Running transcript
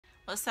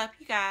What's up,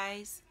 you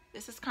guys?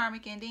 This is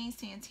Karmic Endings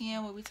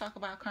 1010, where we talk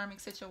about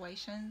karmic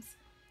situations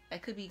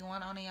that could be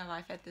going on in your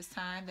life at this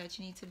time that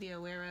you need to be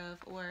aware of,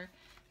 or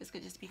this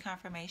could just be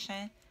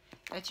confirmation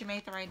that you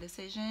made the right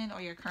decision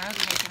or you're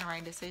currently making the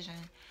right decision.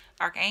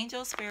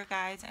 Archangels, spirit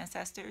guides,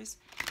 ancestors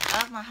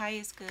of my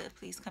highest good,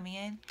 please come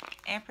in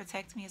and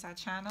protect me as I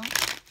channel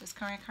this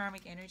current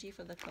karmic energy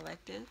for the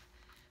collective.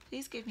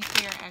 Please give me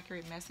clear and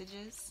accurate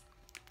messages.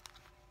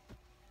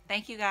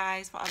 Thank you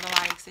guys for all the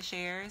likes, the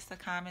shares, the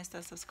comments,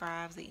 the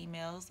subscribes, the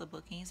emails, the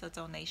bookings, the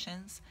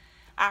donations.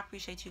 I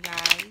appreciate you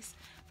guys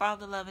for all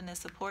the love and the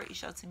support you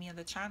show to me on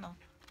the channel.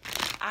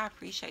 I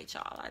appreciate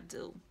y'all. I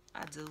do.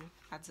 I do.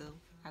 I do.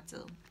 I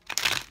do.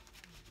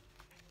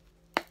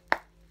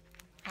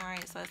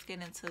 Alright, so let's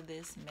get into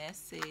this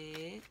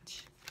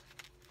message.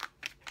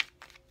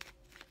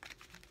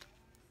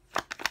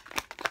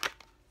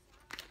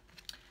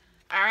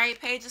 Alright,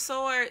 Page of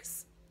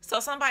Swords. So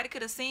somebody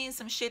could have seen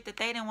some shit that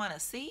they didn't want to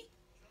see.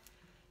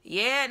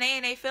 Yeah, and they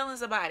ain't their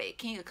feelings about it.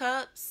 King of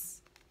Cups.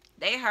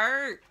 They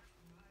hurt.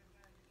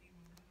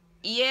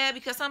 Yeah,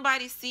 because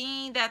somebody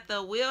seen that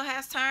the wheel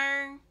has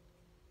turned.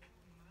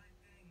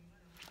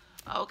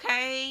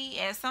 Okay,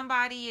 and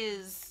somebody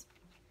is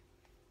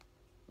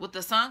with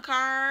the Sun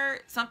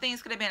card. Some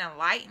things could have been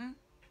enlightened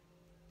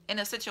in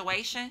a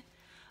situation.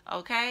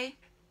 Okay,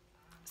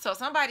 so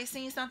somebody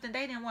seen something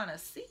they didn't want to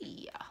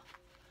see.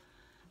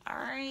 All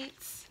right.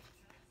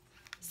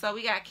 So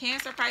we got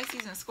Cancer,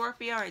 Pisces, and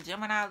Scorpio, or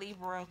Gemini,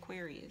 Libra,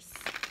 Aquarius.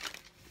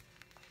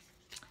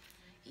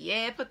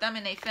 Yeah, put them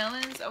in their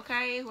feelings,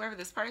 okay? Whoever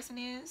this person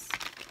is.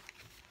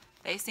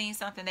 They seen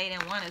something they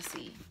didn't want to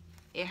see.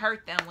 It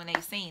hurt them when they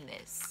seen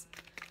this.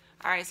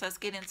 All right, so let's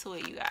get into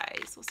it, you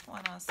guys. What's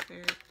going on,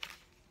 Spirit?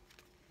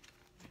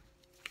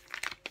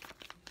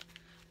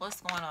 What's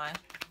going on?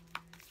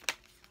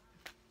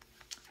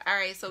 All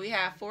right, so we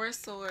have Four of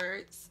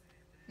Swords,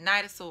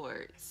 Knight of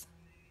Swords.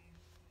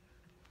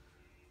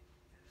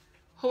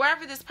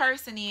 Whoever this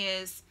person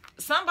is,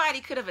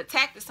 somebody could have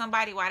attacked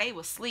somebody while they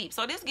was asleep.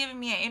 So this giving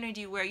me an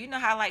energy where, you know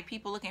how like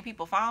people looking at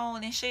people's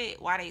phone and shit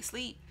while they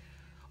sleep,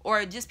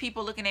 or just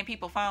people looking at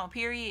people's phone,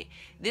 period.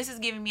 This is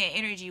giving me an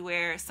energy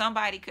where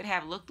somebody could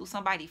have looked through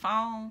somebody's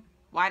phone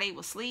while they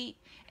was asleep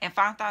and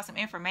found out some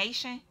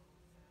information.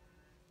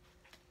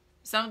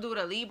 Some dude,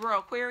 a Libra,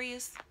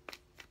 Aquarius.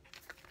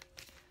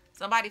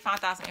 Somebody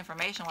found out some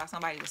information while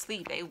somebody was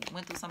asleep. They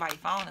went through somebody's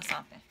phone or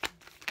something.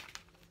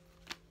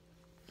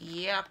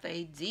 Yep,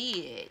 they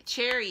did.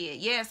 Chariot.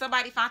 Yeah,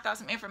 somebody found out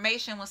some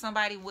information when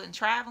somebody wasn't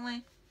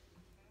traveling.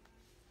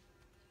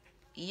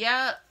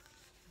 Yep.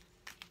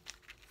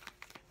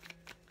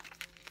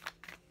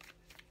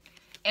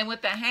 And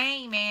with the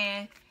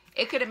Hangman,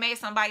 it could have made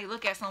somebody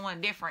look at someone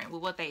different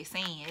with what they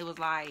seen. It was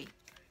like,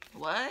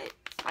 what?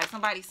 Like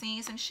somebody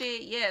seen some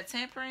shit? Yeah,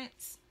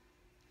 Temperance.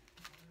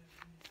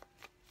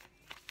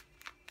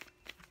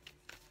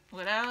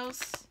 What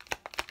else?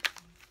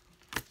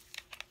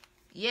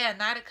 Yeah,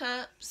 Knight of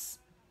Cups.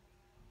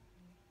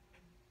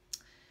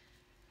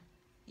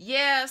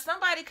 Yeah,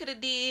 somebody could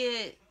have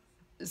did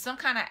some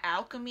kind of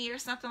alchemy or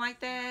something like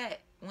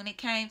that when it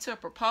came to a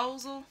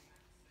proposal.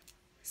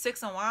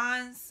 Six of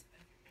Wands.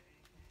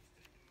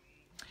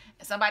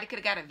 And somebody could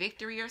have got a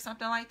victory or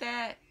something like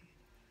that.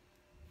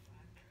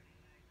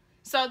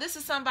 So this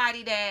is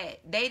somebody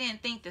that they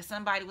didn't think that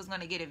somebody was going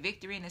to get a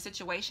victory in a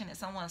situation and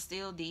someone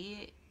still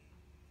did.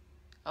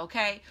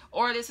 Okay,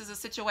 or this is a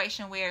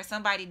situation where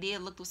somebody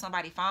did look through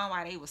somebody's phone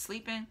while they was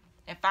sleeping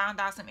and found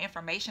out some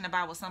information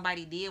about what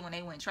somebody did when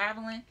they went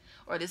traveling,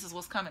 or this is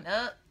what's coming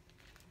up.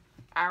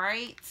 All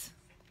right,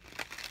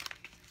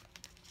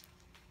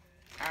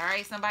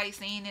 somebody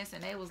seen this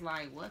and they was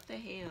like, what the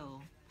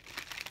hell?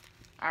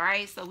 All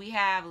right, so we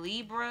have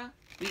Libra,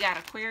 we got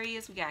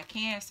Aquarius, we got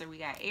Cancer, we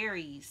got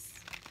Aries,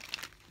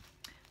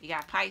 we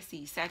got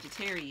Pisces,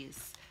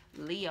 Sagittarius,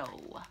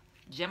 Leo,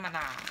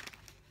 Gemini.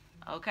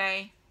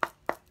 Okay,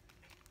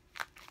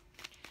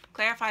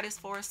 clarify this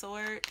Four of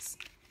Swords.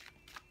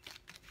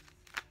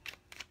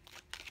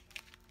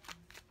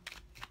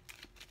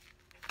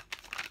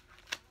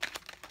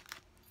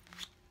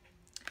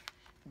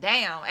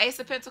 Damn, Ace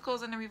of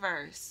Pentacles in the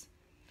reverse.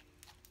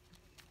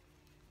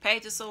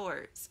 Page of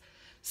Swords.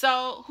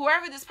 So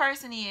whoever this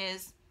person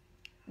is,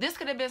 this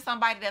could have been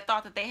somebody that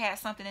thought that they had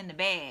something in the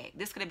bag.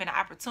 This could have been an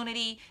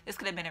opportunity. This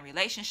could have been a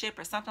relationship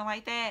or something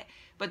like that.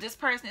 But this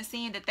person is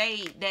seeing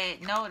that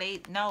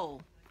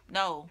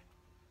no.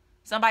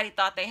 Somebody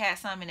thought they had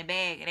something in the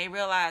bag and they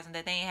realizing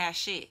that they ain't have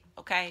shit.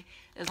 Okay?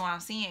 That's what I'm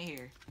seeing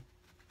here.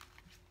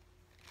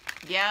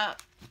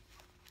 Yep.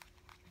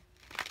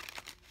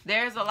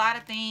 There's a lot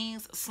of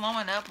things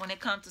slowing up when it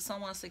comes to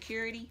someone's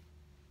security.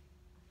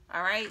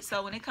 Alright?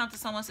 So when it comes to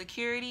someone's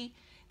security,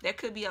 there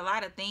could be a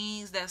lot of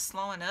things that's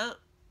slowing up.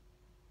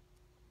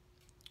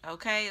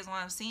 Okay? Is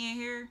what I'm seeing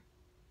here.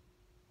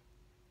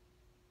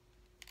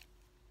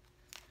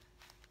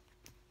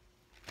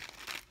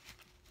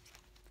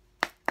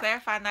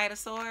 Clarify Knight of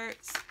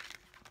Swords.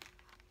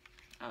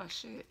 Oh,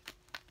 shit.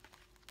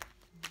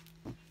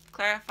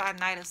 Clarify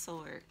Knight of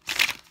Swords.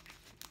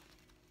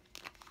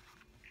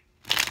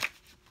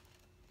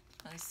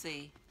 Let's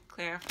see.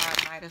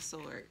 Clarify Knight of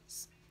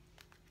Swords.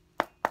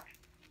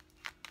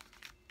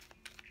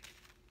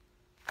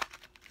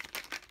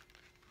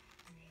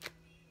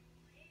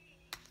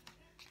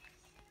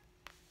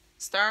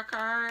 Star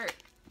card.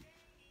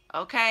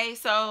 Okay,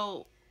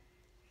 so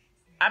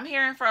I'm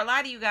hearing for a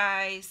lot of you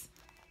guys,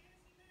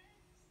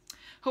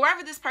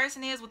 whoever this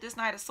person is with this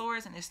Knight of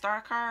Swords and this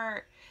Star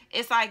card,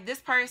 it's like this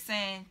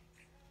person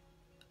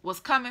was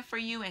coming for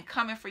you and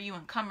coming for you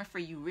and coming for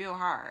you real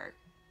hard.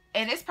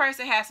 And this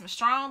person has some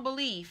strong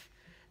belief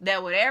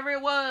that whatever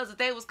it was that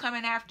they was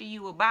coming after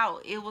you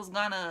about, it was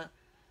gonna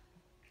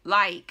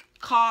like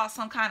cause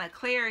some kind of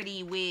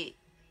clarity with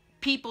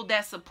people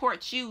that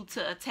support you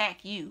to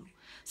attack you.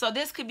 So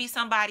this could be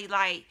somebody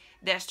like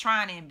that's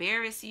trying to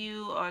embarrass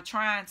you or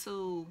trying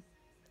to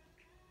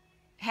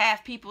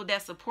have people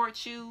that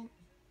support you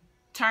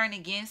turn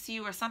against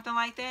you or something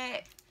like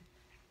that.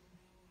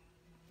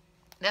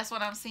 That's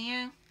what I'm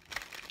seeing.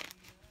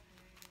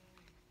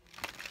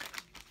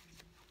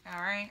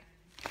 All right.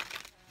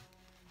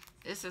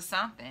 This is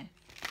something.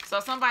 So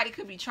somebody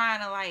could be trying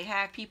to like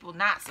have people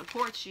not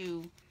support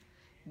you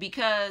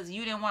because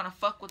you didn't want to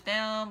fuck with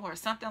them or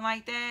something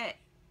like that.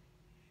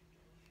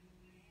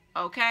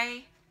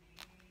 Okay.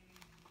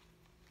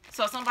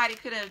 So somebody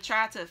could have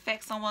tried to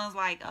affect someone's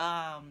like,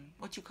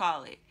 what you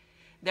call it?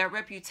 Their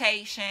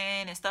reputation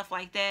and stuff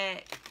like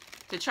that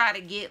to try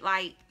to get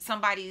like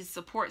somebody's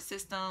support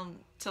system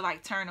to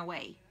like turn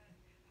away.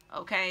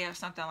 Okay. Or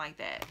something like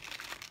that.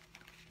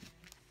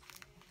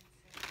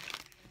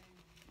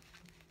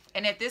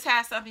 And if this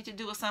has something to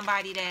do with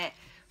somebody that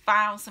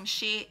found some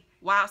shit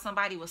while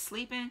somebody was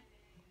sleeping,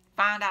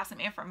 found out some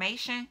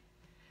information,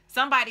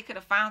 somebody could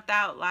have found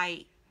out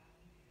like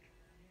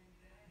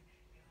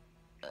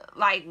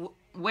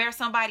where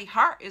somebody's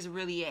heart is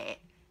really at,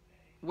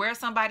 where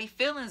somebody's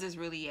feelings is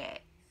really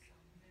at.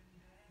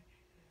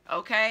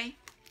 Okay?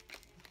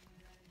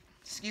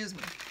 Excuse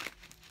me.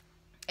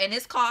 And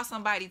this caused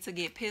somebody to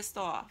get pissed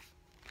off.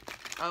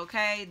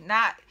 Okay?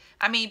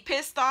 I mean,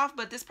 pissed off,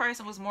 but this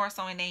person was more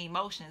so in their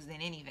emotions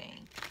than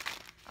anything.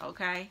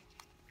 Okay?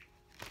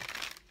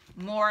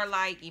 More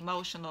like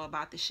emotional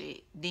about the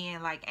shit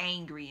than like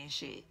angry and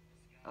shit.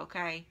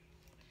 Okay?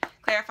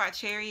 Clarify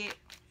Chariot.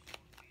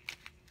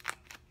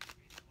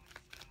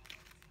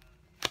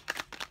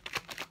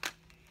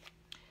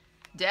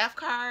 Death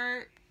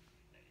card.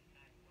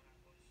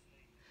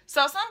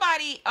 So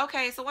somebody,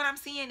 okay, so what I'm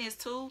seeing is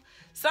too,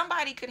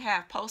 somebody could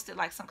have posted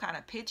like some kind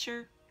of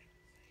picture.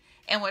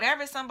 And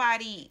whatever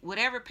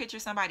picture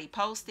somebody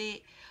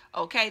posted,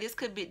 okay, this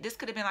could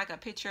have been like a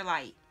picture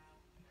like,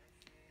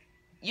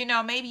 you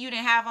know, maybe you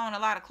didn't have on a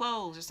lot of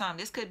clothes or something.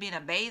 This could be in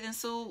a bathing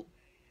suit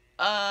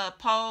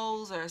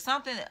pose or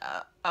something,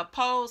 a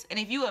pose. And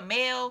if you a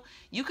male,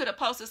 you could have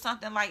posted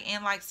something like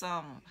in like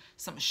some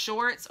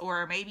shorts,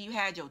 or maybe you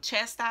had your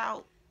chest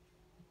out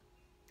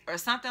or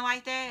something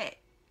like that.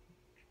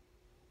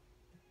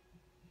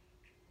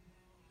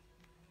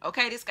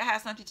 Okay, this could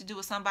have something to do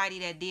with somebody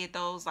that did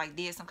those, like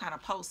did some kind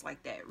of post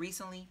like that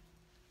recently.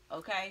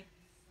 Okay.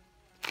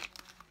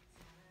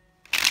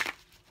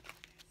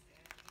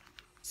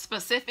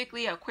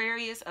 Specifically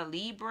Aquarius, a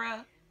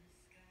Libra,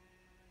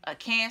 a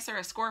Cancer,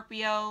 a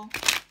Scorpio.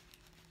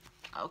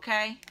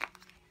 Okay.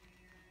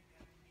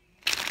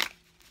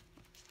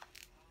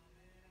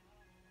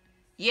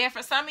 Yeah,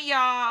 for some of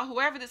y'all,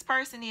 whoever this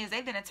person is,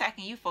 they've been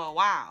attacking you for a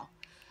while.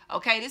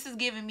 Okay, this is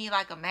giving me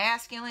like a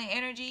masculine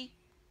energy.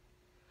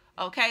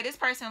 Okay, this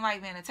person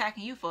like been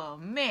attacking you for a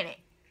minute.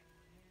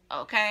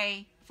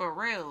 Okay, for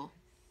real.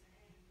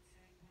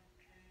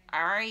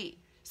 All right.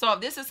 So if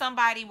this is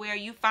somebody where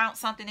you found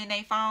something in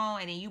their phone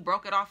and then you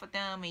broke it off with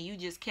them and you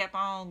just kept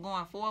on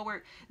going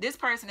forward, this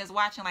person is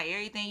watching like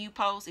everything you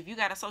post. If you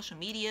got a social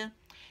media,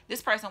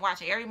 this person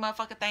watching every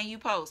motherfucking thing you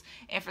post.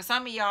 And for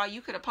some of y'all,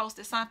 you could have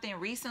posted something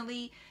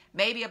recently,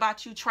 maybe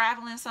about you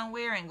traveling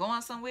somewhere and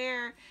going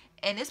somewhere,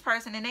 and this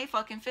person in their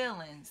fucking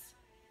feelings.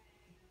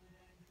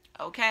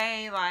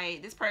 Okay,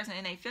 like this person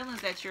in their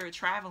feelings that you're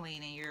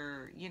traveling and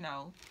you're, you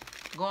know,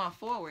 going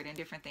forward in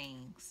different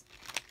things.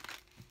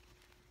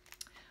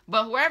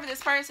 But whoever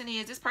this person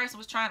is, this person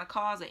was trying to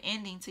cause an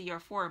ending to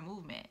your forward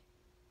movement.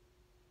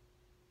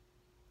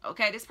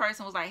 Okay, this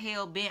person was like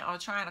hell bent on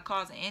trying to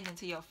cause an ending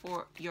to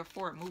your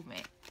forward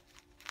movement.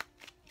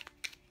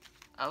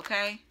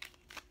 Okay.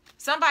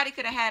 Somebody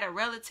could have had a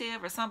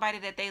relative or somebody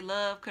that they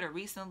love could have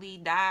recently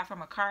died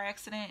from a car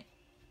accident.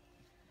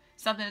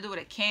 Something to do with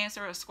a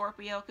Cancer or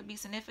Scorpio could be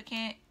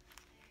significant.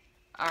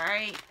 All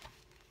right.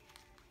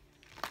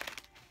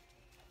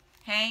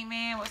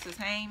 Hangman. What's this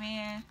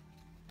Hangman?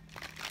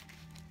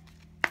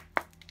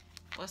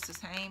 What's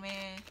this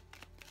Hangman?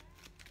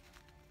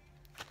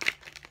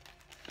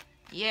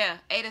 Yeah,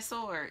 Eight of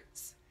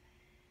Swords.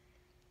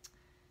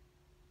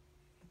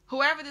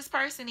 Whoever this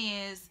person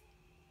is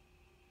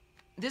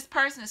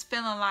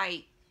feeling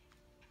like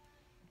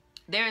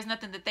there is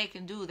nothing that they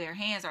can do. Their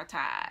hands are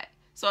tied.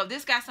 So if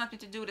this got something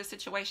to do with a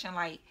situation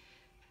like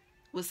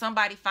with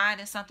somebody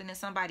finding something in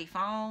somebody's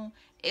phone,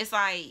 it's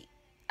like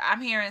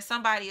I'm hearing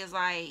somebody is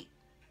like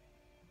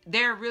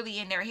they're really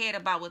in their head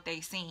about what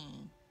they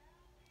seen.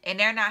 And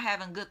they're not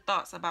having good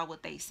thoughts about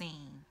what they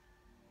seen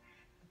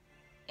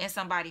in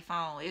somebody's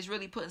phone. It's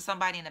really putting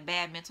somebody in a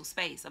bad mental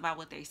space about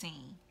what they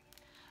seen.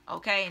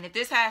 Okay, and if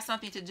this has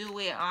something to do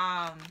with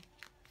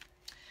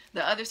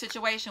the other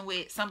situation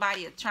with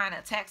somebody trying to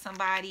attack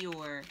somebody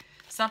or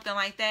something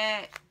like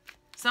that,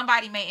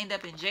 somebody may end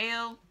up in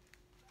jail.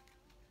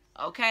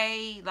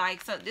 Okay,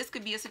 like, so this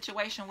could be a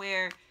situation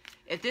where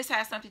if this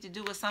has something to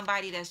do with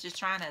somebody that's just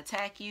trying to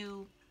attack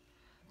you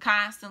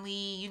constantly,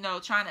 you know,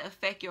 trying to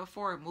affect your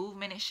forward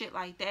movement and shit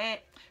like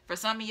that. For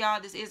some of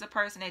y'all, this is a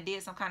person that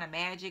did some kind of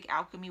magic,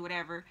 alchemy,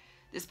 whatever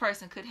this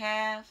person could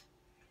have.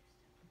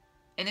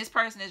 And this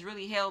person is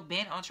really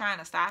hell-bent on trying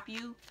to stop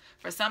you.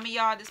 For some of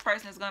y'all, this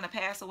person is going to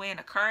pass away in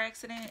a car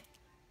accident.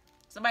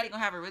 Somebody going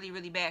to have a really,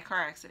 really bad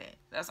car accident.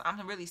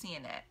 I'm really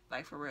seeing that.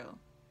 Like, for real.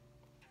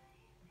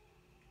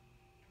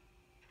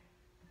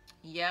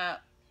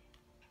 Yep.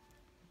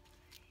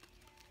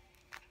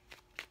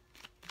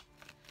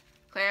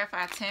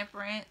 Clarify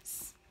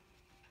temperance.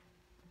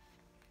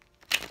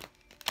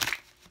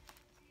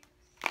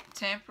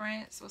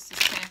 Temperance. What's this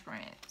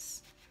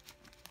temperance?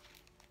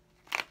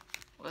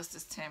 What's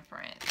this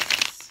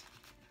temperance?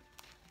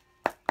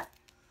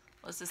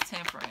 What's this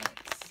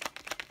temperance?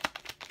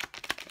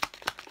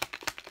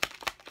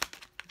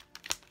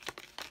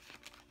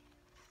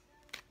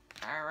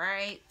 All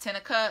right. 10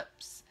 of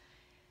Cups.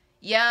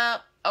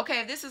 Yep.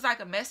 Okay, if this is like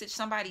a message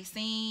somebody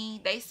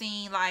seen, they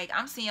seen, like,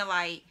 I'm seeing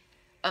like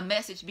a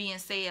message being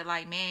said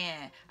like,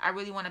 man, I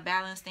really want to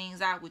balance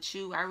things out with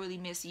you. I really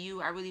miss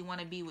you. I really want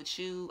to be with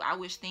you. I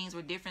wish things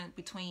were different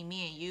between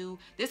me and you.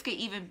 This could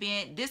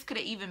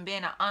have even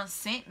been an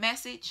unsent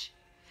message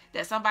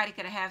that somebody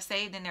could have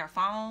saved in their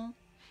phone,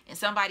 and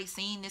somebody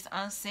seen this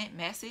unsent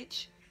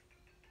message.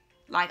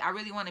 Like, I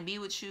really want to be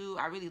with you.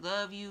 I really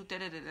love you. Da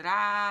da da da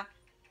da.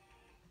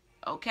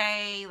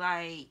 Okay,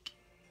 like,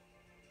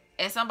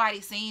 and somebody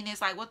seen this,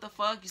 like, what the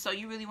fuck? So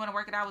you really want to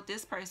work it out with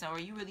this person, or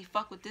you really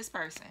fuck with this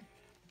person?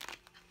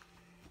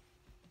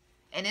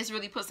 And this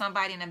really put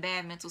somebody in a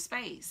bad mental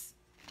space.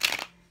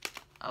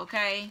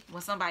 Okay?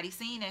 When somebody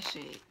seen that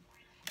shit.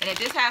 And if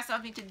this has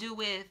something to do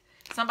with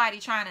somebody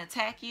trying to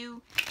attack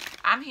you,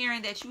 I'm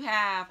hearing that you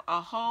have a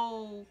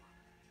whole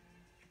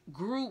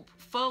group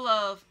full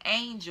of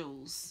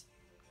angels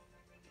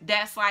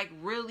that's like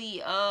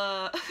really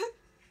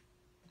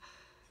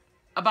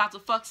about to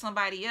fuck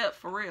somebody up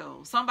for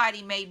real.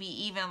 Somebody may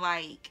be even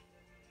like,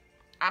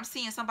 I'm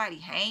seeing somebody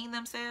hang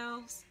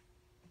themselves.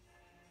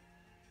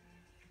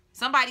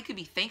 Somebody could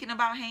be thinking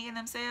about hanging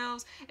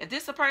themselves. If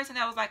this is a person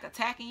that was like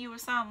attacking you or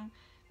something,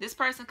 this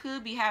person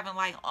could be having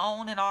like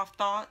on and off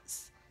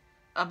thoughts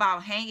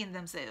about hanging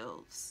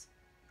themselves.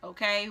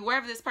 Okay?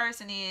 Whoever this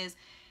person is,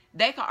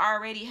 they could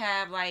already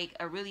have like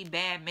a really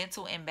bad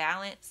mental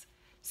imbalance.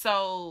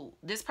 So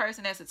this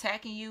person that's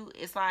attacking you,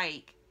 it's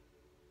like,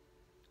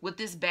 with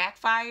this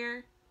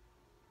backfire,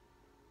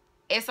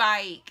 it's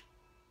like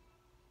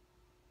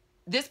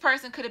this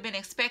person could have been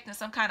expecting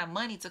some kind of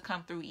money to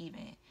come through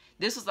even.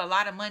 This was a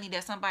lot of money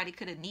that somebody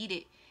could have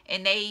needed,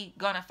 and they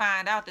gonna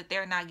find out that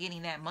they're not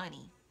getting that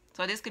money.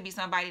 So this could be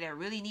somebody that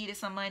really needed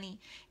some money.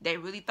 They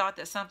really thought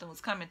that something was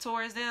coming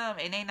towards them,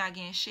 and they not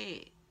getting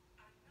shit.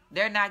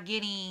 They're not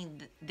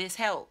getting this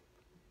help.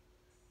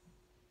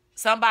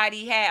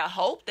 Somebody had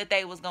hope that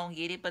they was gonna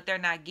get it, but they're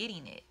not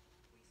getting it.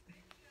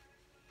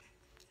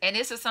 And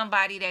this is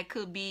somebody that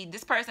could be,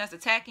 this person that's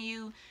attacking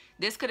you,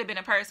 this could have been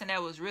a person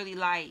that was really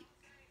like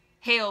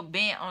hell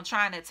bent on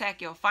trying to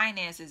attack your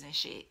finances and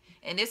shit.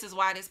 And this is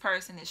why this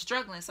person is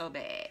struggling so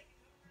bad.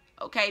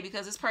 Okay,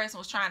 because this person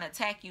was trying to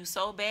attack you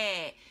so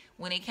bad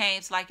when it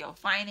came to like your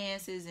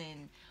finances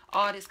and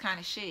all this kind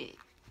of shit.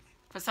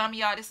 For some of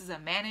y'all, this is a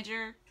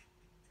manager.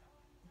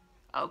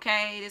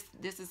 Okay,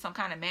 this is some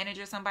kind of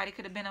manager somebody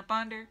could have been up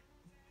under.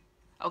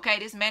 Okay,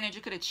 this manager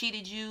could have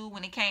cheated you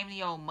when it came to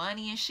your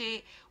money and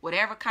shit.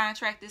 Whatever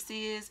contract this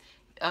is,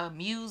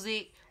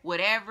 music,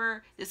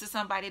 whatever. This is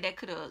somebody that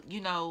could have,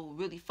 you know,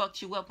 really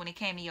fucked you up when it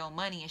came to your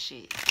money and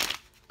shit.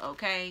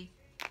 Okay?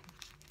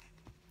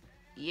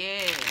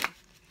 Yeah.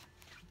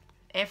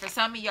 And for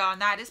some of y'all,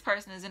 now this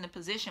person is in a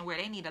position where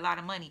they need a lot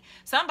of money.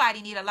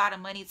 Somebody need a lot of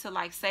money to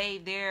like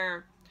save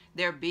their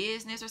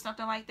business or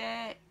something like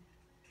that.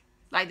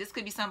 Like this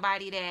could be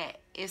somebody that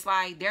it's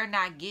like they're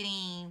not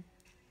getting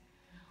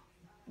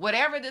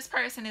whatever this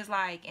person is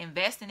like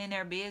investing in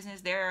their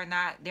business, they're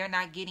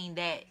not getting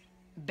that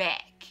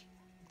back.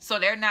 So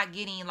they're not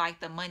getting like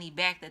the money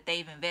back that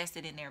they've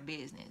invested in their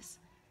business.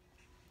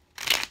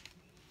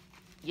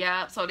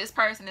 Yeah, so this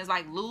person is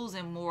like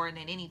losing more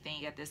than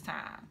anything at this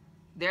time.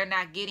 They're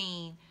not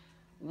getting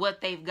what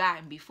they've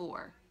gotten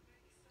before.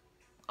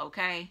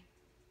 Okay?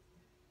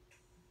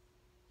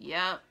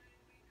 Yep.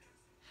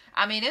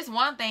 I mean, it's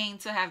one thing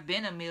to have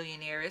been a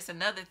millionaire. It's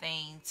another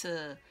thing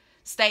to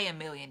stay a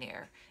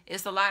millionaire.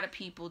 It's a lot of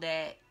people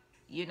that,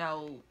 you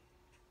know,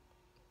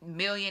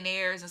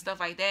 millionaires and stuff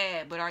like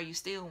that, but are you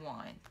still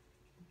one?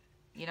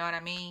 You know what I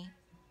mean?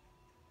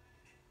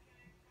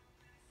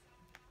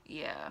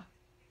 Yeah.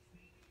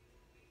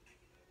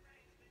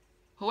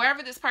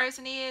 Whoever this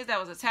person is that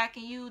was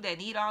attacking you, that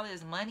need all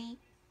this money,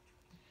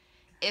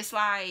 it's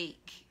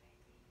like,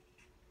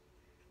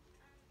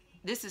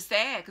 this is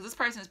sad because this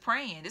person is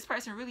praying. This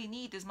person really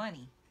need this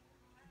money.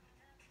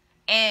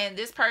 And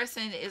this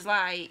person is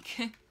like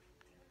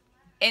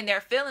in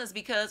their feelings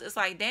because it's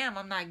like, damn,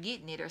 I'm not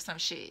getting it or some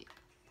shit.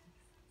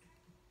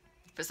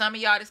 For some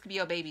of y'all, this could be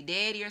your baby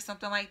daddy or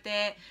something like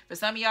that. For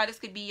some of y'all, this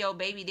could be your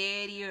baby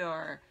daddy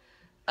or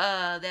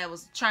that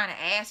was trying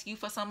to ask you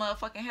for some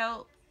motherfucking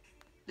help.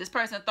 This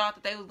person thought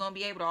that they was going to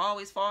be able to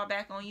always fall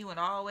back on you and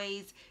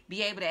always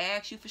be able to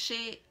ask you for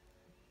shit.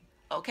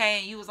 Okay,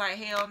 and you was like,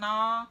 hell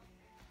nah.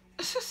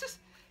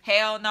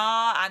 Hell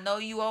nah. I know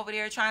you over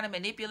there trying to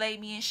manipulate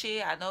me and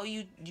shit. I know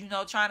you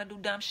know, trying to do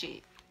dumb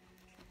shit.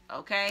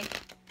 Okay?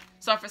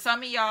 So for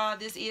some of y'all,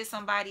 this is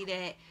somebody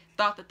that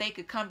thought that they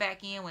could come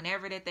back in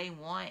whenever that they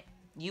want.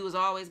 You was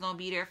always going to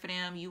be there for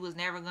them. You was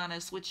never going to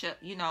switch up,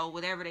 you know,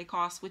 whatever they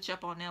call switch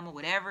up on them or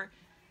whatever.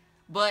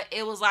 But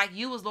it was like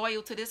you was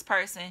loyal to this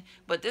person,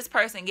 but this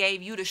person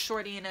gave you the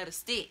short end of the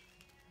stick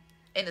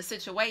in the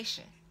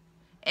situation.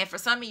 And for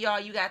some of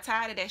y'all, you got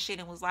tired of that shit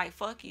and was like,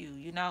 fuck you,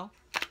 you know?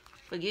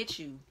 Forget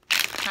you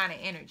kind of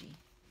energy.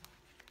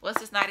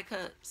 What's this Knight of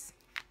Cups?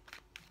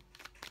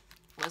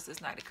 What's this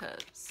Knight of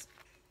Cups?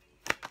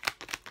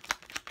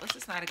 What's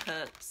this Knight of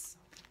Cups?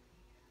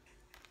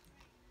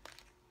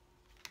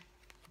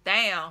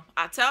 Damn,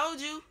 I told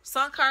you.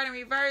 Sun card in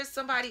reverse.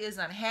 Somebody is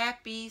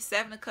unhappy.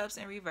 Seven of Cups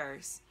in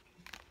reverse.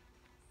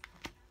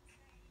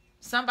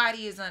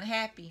 Somebody is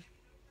unhappy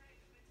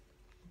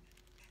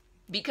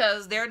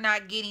because they're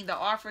not getting the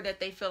offer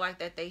that they feel like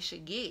that they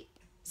should get.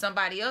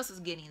 Somebody else is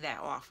getting that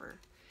offer.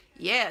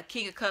 Yeah,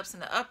 King of Cups in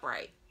the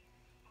upright.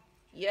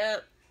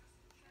 Yep.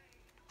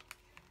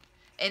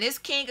 And this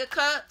King of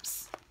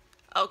Cups,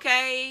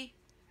 okay,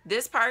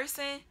 this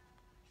person,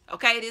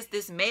 okay,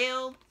 this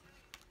male,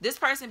 this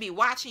person be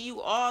watching you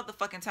all the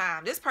fucking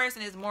time. This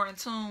person is more in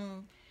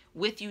tune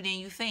with you than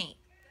you think.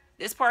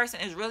 This person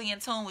is really in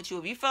tune with you.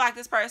 If you feel like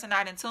this person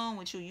not in tune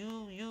with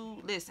you, you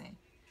listen.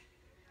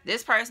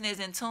 This person is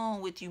in tune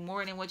with you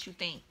more than what you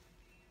think.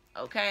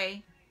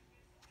 Okay?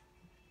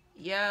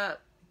 Yep.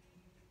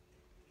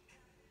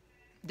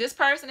 This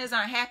person is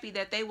unhappy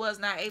that they was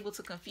not able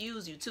to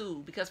confuse you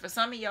too. Because for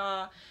some of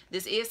y'all,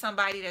 this is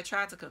somebody that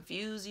tried to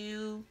confuse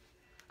you.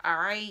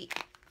 Alright?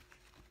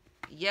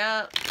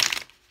 Yep.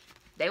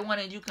 They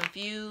wanted you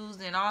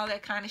confused and all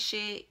that kind of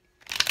shit.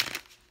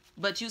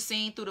 But you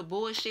seen through the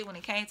bullshit when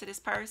it came to this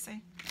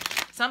person.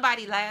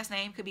 Somebody's last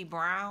name could be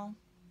Brown.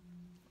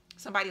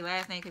 Somebody's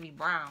last name could be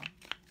Brown.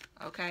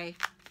 Okay?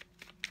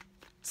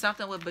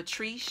 Something with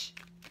Patrice.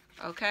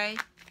 Okay?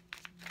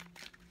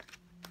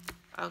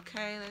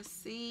 Okay, let's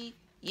see.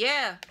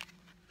 Yeah.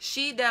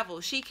 She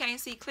devil. She can't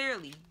see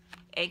clearly.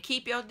 And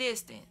keep your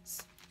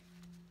distance.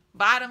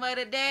 Bottom of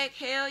the deck.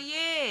 Hell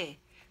yeah.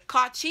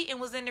 Caught cheating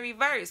was in the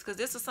reverse. Because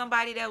this was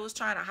somebody that was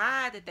trying to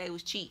hide that they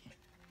was cheating.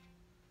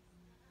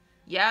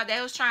 Yeah,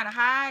 they was trying to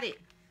hide it.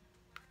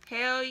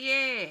 Hell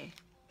yeah.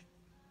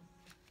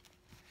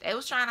 They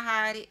was trying to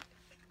hide it.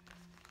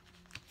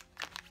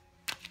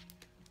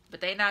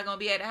 But they not going to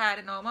be able to hide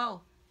it no more.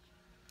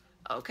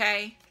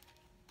 Okay?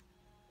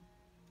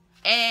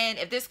 And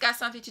if this got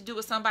something to do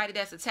with somebody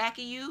that's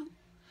attacking you,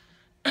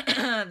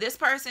 this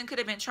person could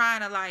have been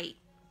trying to like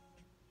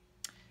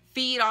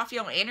feed off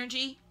your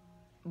energy,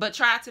 but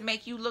tried to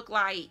make you look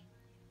like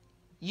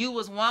you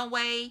was one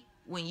way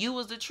when you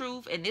was the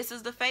truth and this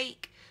is the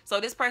fake. So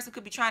this person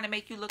could be trying to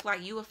make you look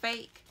like you a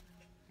fake.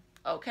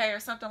 Okay, or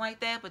something like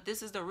that. But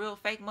this is the real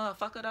fake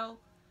motherfucker though.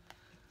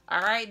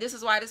 Alright, this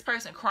is why this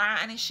person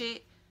crying and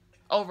shit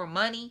over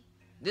money.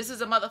 This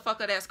is a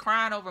motherfucker that's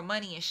crying over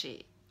money and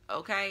shit.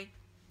 Okay?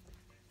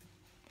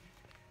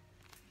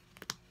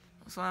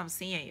 That's what I'm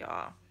seeing,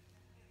 y'all.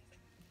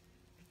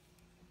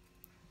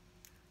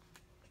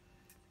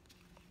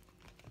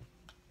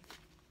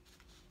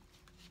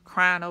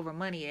 Crying over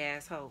money,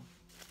 asshole.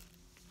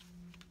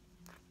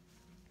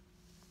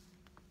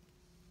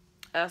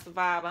 That's the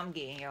vibe I'm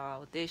getting,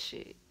 y'all, with this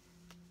shit.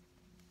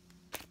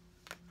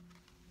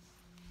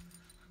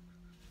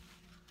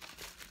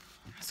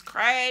 It's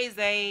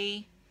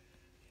crazy.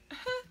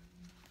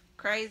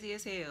 Crazy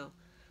as hell.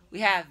 We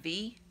have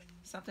V.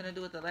 Something to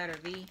do with the letter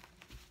V.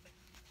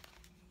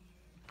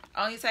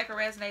 Only take a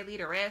resonate,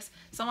 lead a rest.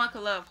 Someone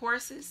could love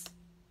horses.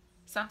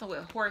 Something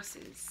with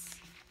horses.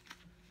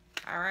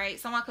 Alright.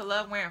 Someone could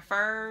love wearing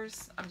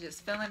furs. I'm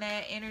just feeling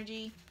that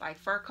energy. Like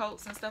fur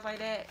coats and stuff like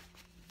that.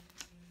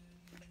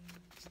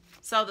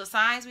 So the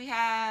signs we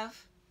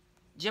have,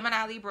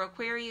 Gemini, Libra,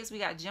 Aquarius. We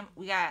got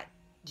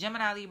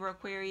Gemini, Libra,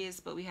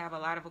 Aquarius, but we have a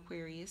lot of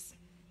Aquarius.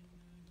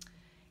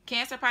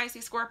 Cancer,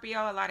 Pisces,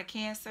 Scorpio, a lot of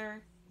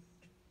Cancer.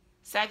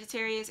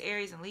 Sagittarius,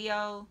 Aries, and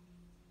Leo.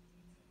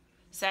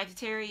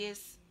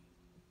 Sagittarius.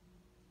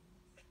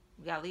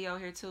 We got Leo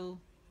here too.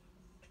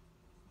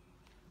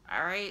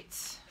 All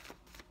right.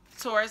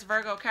 Taurus,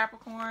 Virgo,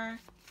 Capricorn.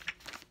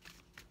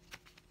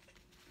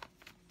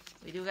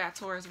 We do got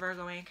Taurus,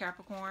 Virgo, and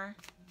Capricorn.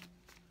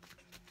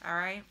 All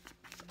right.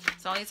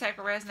 So only take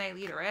a resonate,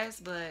 lead a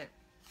rest, but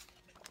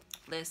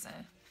listen.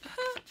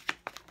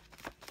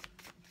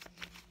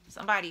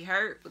 Somebody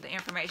hurt with the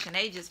information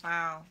they just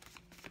found.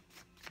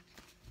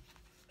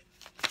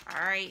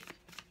 All right.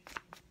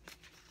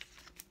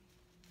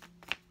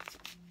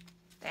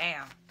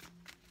 Damn.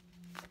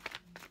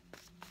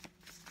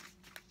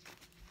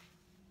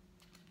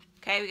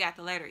 Okay, we got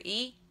the letter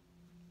E.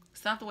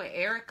 Something with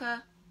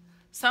Erica.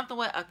 Something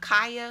with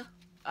Akaya.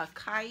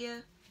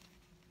 Akaya.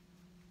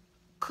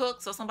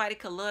 Cook. So somebody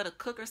could love to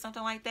cook or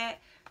something like that.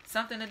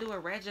 Something to do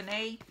with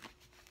Regine.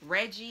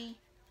 Reggie.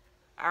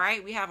 All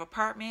right, we have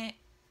apartment.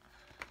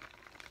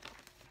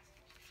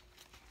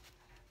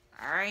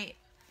 All right.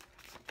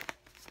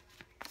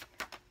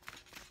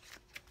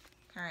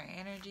 Current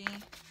energy.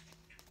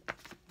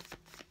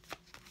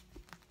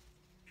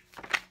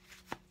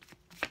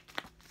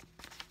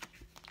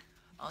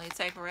 Only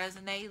take a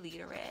resonate, leave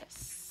the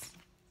rest.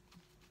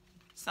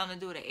 Something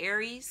to do with the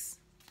Aries.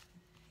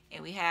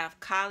 And we have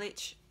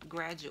college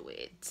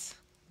graduate.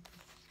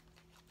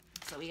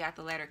 So we got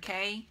the letter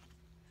K.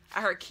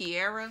 I heard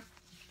Kiera.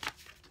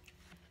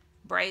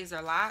 Braids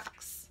or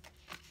locks.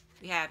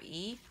 We have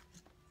E.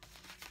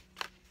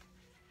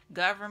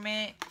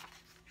 Government.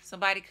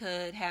 Somebody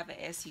could have an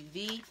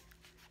SUV.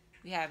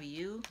 We have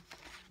U.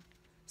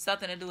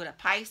 Something to do with a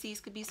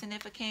Pisces could be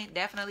significant.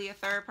 Definitely a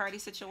third party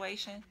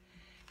situation.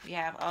 We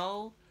have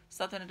O.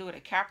 Something to do with a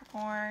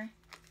Capricorn.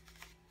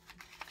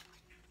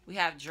 We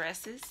have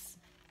dresses.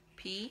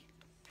 P.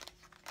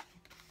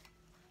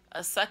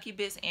 A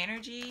succubus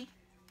energy.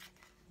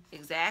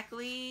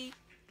 Exactly.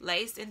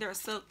 Laced in their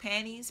silk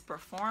panties.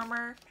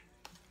 Performer.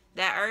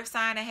 That earth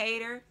sign a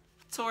hater.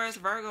 Taurus,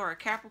 Virgo, or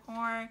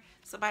Capricorn.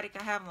 Somebody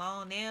can have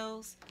long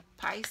nails.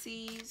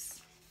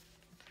 Pisces.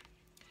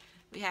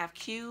 We have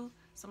Q.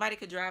 Somebody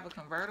could drive a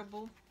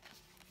convertible.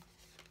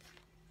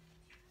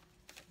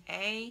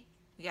 A.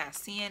 We got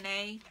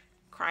CNA.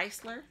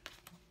 Chrysler.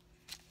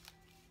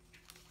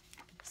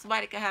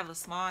 Somebody could have a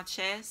small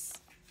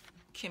chest.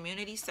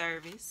 Community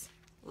service.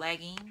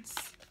 Leggings.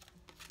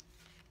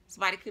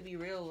 Somebody could be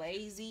real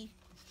lazy.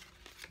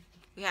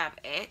 We have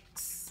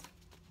X.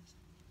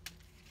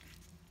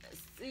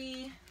 Let's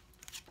see.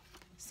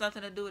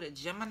 Something to do with a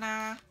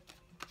Gemini.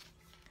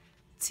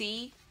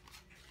 T.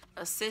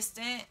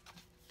 Assistant.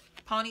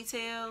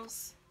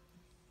 Ponytails.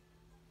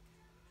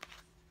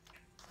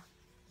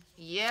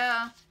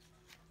 Yeah.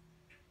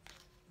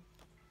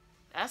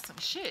 That's some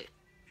shit.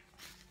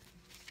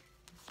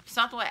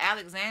 Something with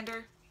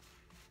Alexander.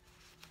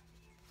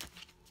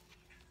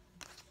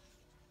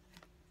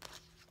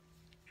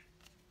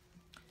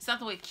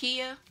 Something with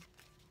Kia.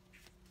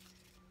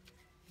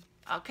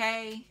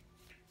 Okay.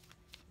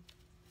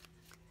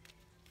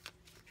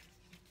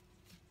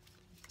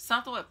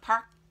 Something with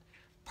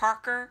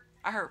Parker.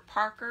 I heard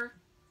Parker.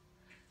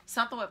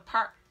 Something with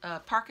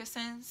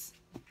Parkinson's.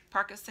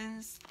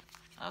 Parkinson's.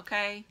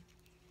 Okay.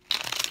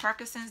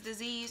 Parkinson's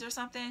disease or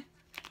something.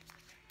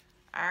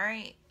 All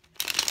right.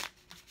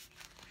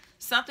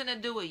 Something to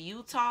do with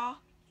Utah.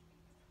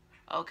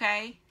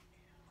 Okay.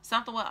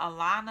 Something with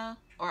Alana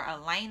or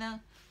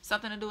Elena.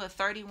 Something to do with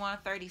 31,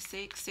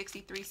 36,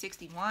 63,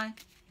 61.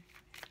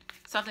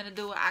 Something to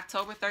do with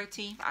October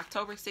 13th,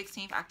 October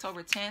 16th,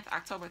 October 10th,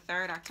 October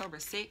 3rd, October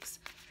 6th,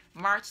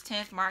 March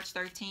 10th, March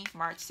 13th,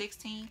 March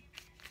 16th,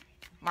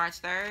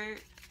 March 3rd,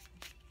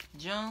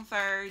 June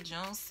 3rd,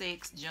 June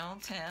 6th, June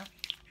 10th.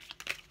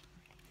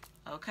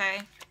 Okay.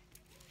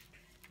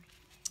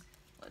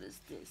 What is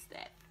this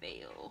that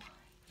fail?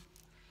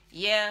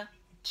 Yeah,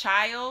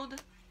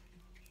 child.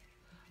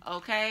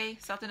 Okay,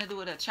 something to do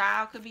with a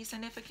child could be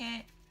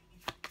significant.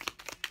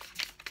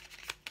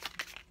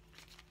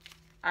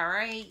 All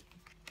right.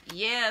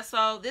 Yeah,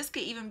 so this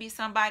could even be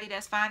somebody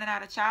that's finding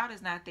out a child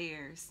is not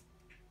theirs.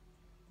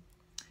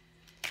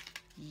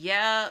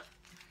 Yep.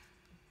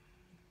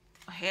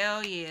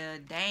 Hell yeah.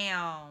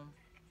 Damn.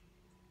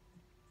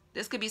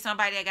 This could be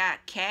somebody that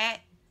got cat.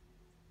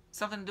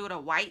 Something to do with a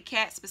white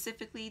cat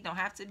specifically. Don't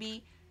have to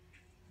be.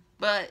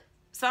 But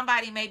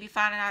somebody may be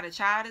finding out a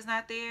child is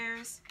not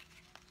theirs.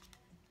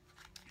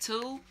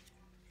 2.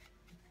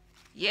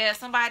 Yeah,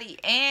 somebody.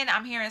 And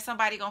I'm hearing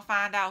somebody gonna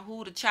find out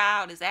who the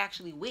child is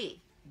actually with.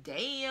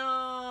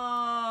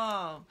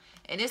 Damn.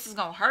 And this is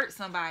gonna hurt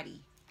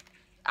somebody.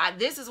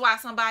 This is why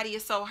somebody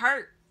is so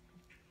hurt.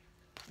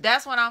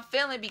 That's what I'm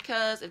feeling,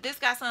 because if this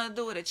got something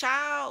to do with a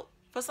child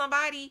for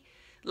somebody,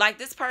 like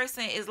this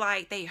person is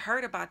like, they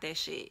hurt about that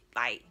shit.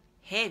 Like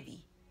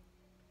heavy.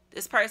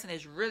 This person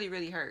is really,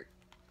 really hurt.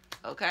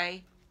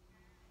 Okay?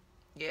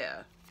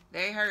 Yeah.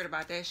 They hurt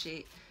about that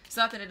shit.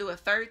 Something to do with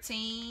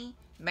 13,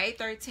 May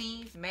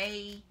 13th,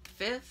 May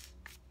 5th.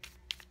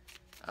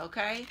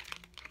 Okay?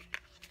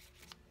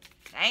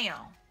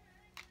 Damn.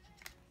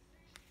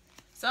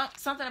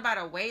 Something about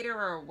a waiter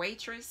or a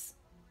waitress.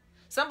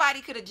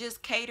 Somebody could have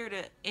just catered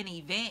an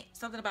event.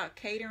 Something about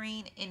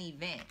catering an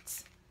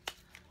event.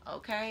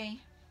 Okay?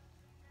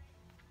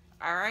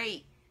 All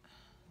right.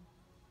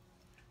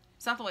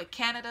 Something with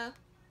Canada.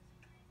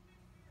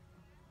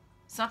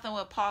 Something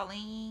with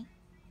Pauline.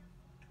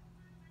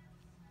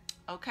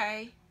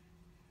 Okay.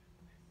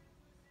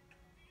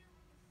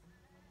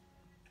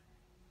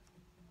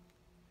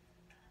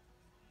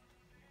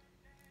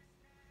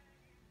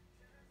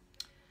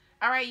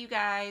 All right, you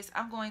guys,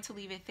 I'm going to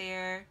leave it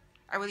there.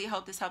 I really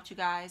hope this helped you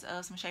guys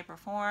of some shape or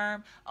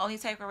form. Only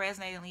take what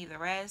resonates and leave the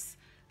rest.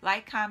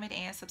 Like, comment,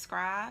 and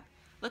subscribe.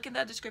 Look in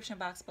the description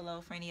box below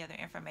for any other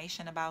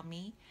information about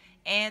me.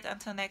 And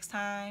until next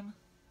time,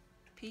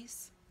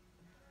 peace.